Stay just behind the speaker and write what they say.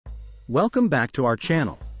Welcome back to our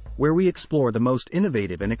channel, where we explore the most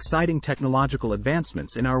innovative and exciting technological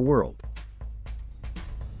advancements in our world.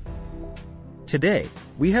 Today,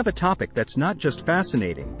 we have a topic that's not just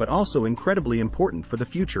fascinating but also incredibly important for the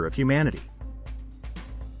future of humanity.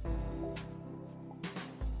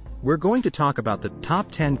 We're going to talk about the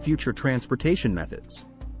top 10 future transportation methods.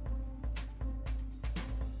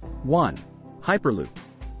 1. Hyperloop.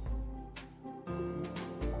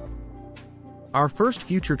 Our first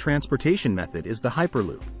future transportation method is the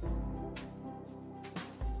Hyperloop.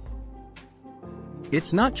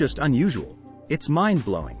 It's not just unusual, it's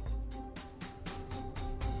mind-blowing.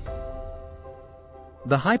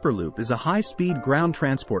 The Hyperloop is a high-speed ground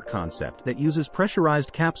transport concept that uses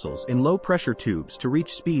pressurized capsules in low-pressure tubes to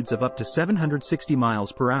reach speeds of up to 760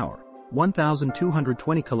 miles per hour,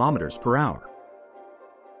 1,220 kilometers per hour.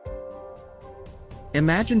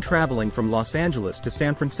 Imagine traveling from Los Angeles to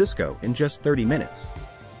San Francisco in just 30 minutes.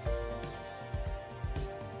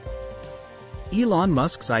 Elon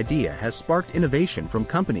Musk's idea has sparked innovation from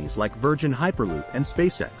companies like Virgin Hyperloop and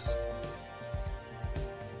SpaceX.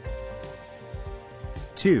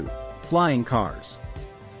 2. Flying cars.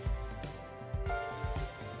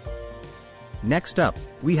 Next up,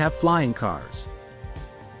 we have flying cars.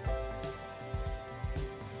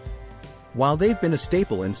 While they've been a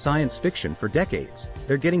staple in science fiction for decades,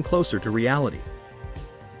 they're getting closer to reality.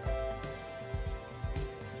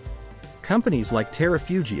 Companies like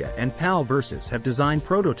Terrafugia and PAL Versus have designed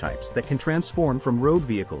prototypes that can transform from road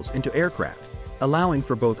vehicles into aircraft, allowing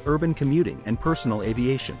for both urban commuting and personal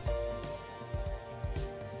aviation.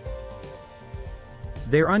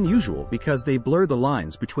 They're unusual because they blur the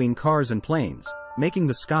lines between cars and planes, making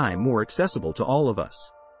the sky more accessible to all of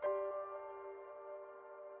us.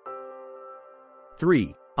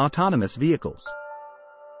 3. Autonomous vehicles.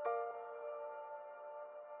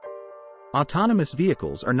 Autonomous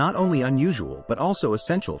vehicles are not only unusual but also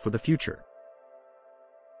essential for the future.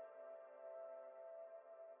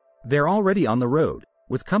 They're already on the road,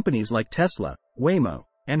 with companies like Tesla, Waymo,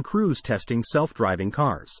 and Cruise testing self-driving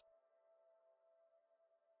cars.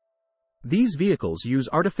 These vehicles use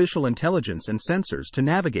artificial intelligence and sensors to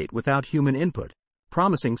navigate without human input,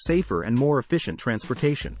 promising safer and more efficient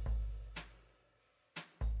transportation.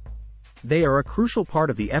 They are a crucial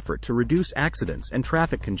part of the effort to reduce accidents and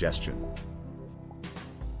traffic congestion.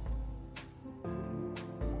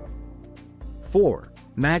 4.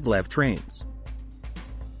 Maglev Trains.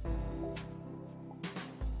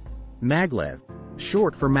 Maglev,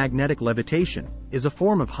 short for magnetic levitation, is a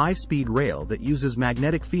form of high-speed rail that uses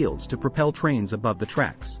magnetic fields to propel trains above the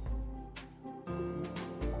tracks.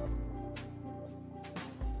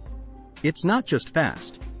 It's not just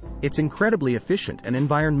fast, it's incredibly efficient and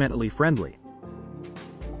environmentally friendly.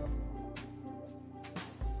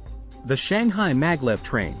 The Shanghai Maglev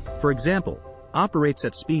train, for example, operates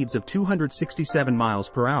at speeds of 267 miles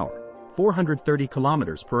per hour, 430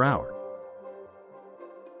 kilometers per hour.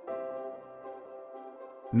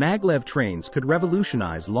 Maglev trains could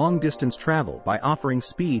revolutionize long-distance travel by offering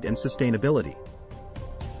speed and sustainability.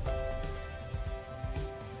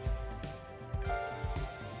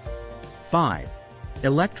 5.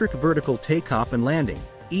 Electric Vertical Takeoff and Landing,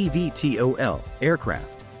 EVTOL,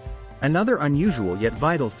 aircraft. Another unusual yet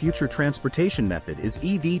vital future transportation method is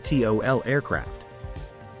EVTOL aircraft.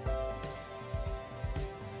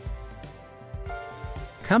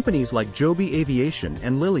 Companies like Joby Aviation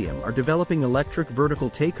and Lilium are developing electric vertical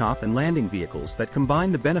takeoff and landing vehicles that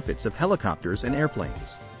combine the benefits of helicopters and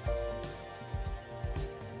airplanes.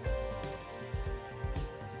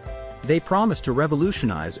 They promise to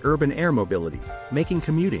revolutionize urban air mobility, making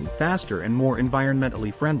commuting faster and more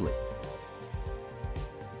environmentally friendly.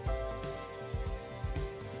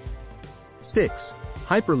 6.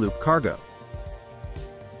 Hyperloop cargo.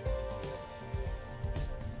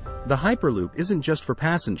 The Hyperloop isn't just for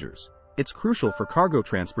passengers, it's crucial for cargo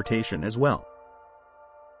transportation as well.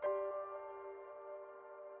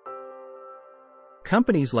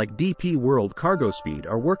 Companies like DP World Cargo Speed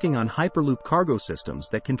are working on Hyperloop cargo systems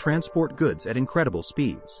that can transport goods at incredible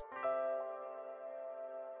speeds.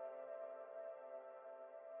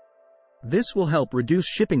 This will help reduce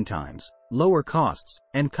shipping times, lower costs,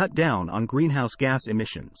 and cut down on greenhouse gas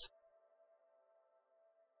emissions.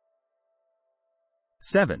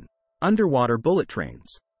 7. Underwater bullet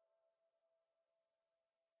trains.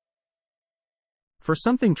 For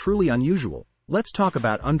something truly unusual, let's talk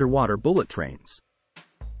about underwater bullet trains.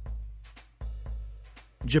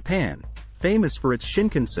 Japan, famous for its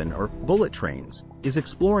Shinkansen or bullet trains, is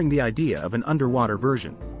exploring the idea of an underwater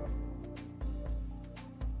version.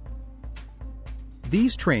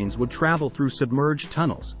 These trains would travel through submerged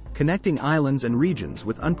tunnels, connecting islands and regions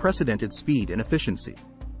with unprecedented speed and efficiency.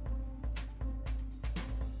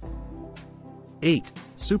 8.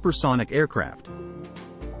 Supersonic aircraft.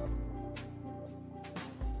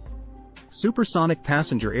 Supersonic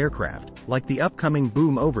passenger aircraft, like the upcoming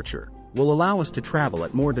Boom Overture, will allow us to travel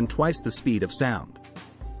at more than twice the speed of sound.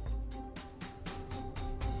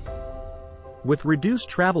 With reduced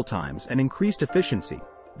travel times and increased efficiency,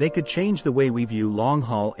 they could change the way we view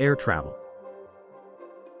long-haul air travel.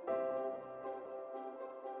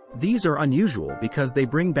 These are unusual because they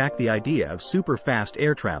bring back the idea of super-fast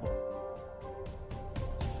air travel.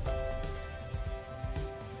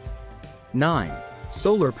 9.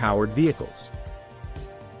 Solar-powered vehicles.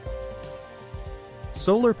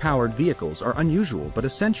 Solar-powered vehicles are unusual but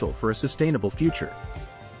essential for a sustainable future.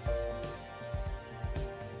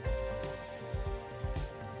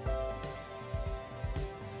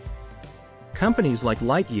 Companies like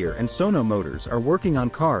Lightyear and Sono Motors are working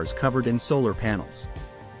on cars covered in solar panels.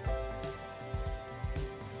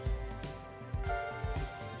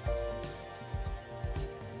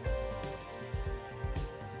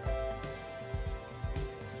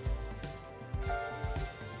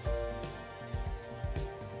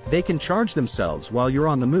 They can charge themselves while you're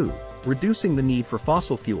on the move, reducing the need for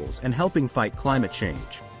fossil fuels and helping fight climate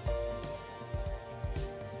change.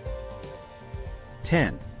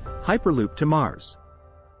 10. Hyperloop to Mars.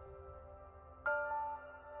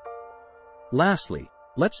 Lastly,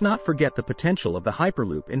 let's not forget the potential of the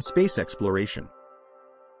Hyperloop in space exploration.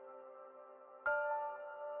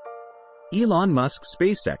 Elon Musk's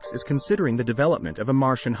SpaceX is considering the development of a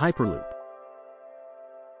Martian Hyperloop.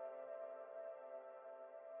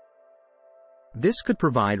 This could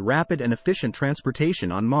provide rapid and efficient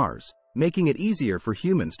transportation on Mars, making it easier for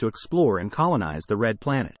humans to explore and colonize the Red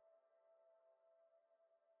Planet.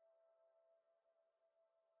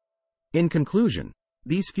 In conclusion,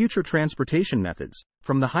 these future transportation methods,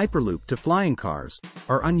 from the Hyperloop to flying cars,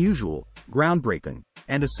 are unusual, groundbreaking,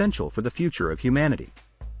 and essential for the future of humanity.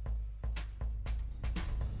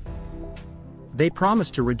 They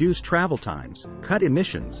promise to reduce travel times, cut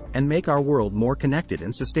emissions, and make our world more connected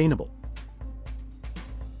and sustainable.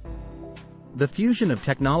 The fusion of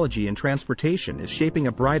technology and transportation is shaping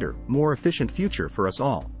a brighter, more efficient future for us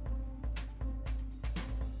all.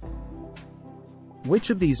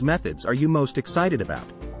 Which of these methods are you most excited about?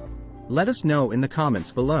 Let us know in the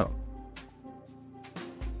comments below.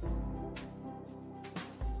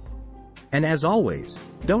 And as always,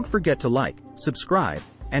 don't forget to like, subscribe,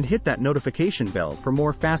 and hit that notification bell for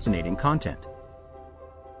more fascinating content.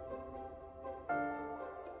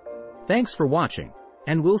 Thanks for watching,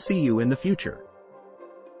 and we'll see you in the future.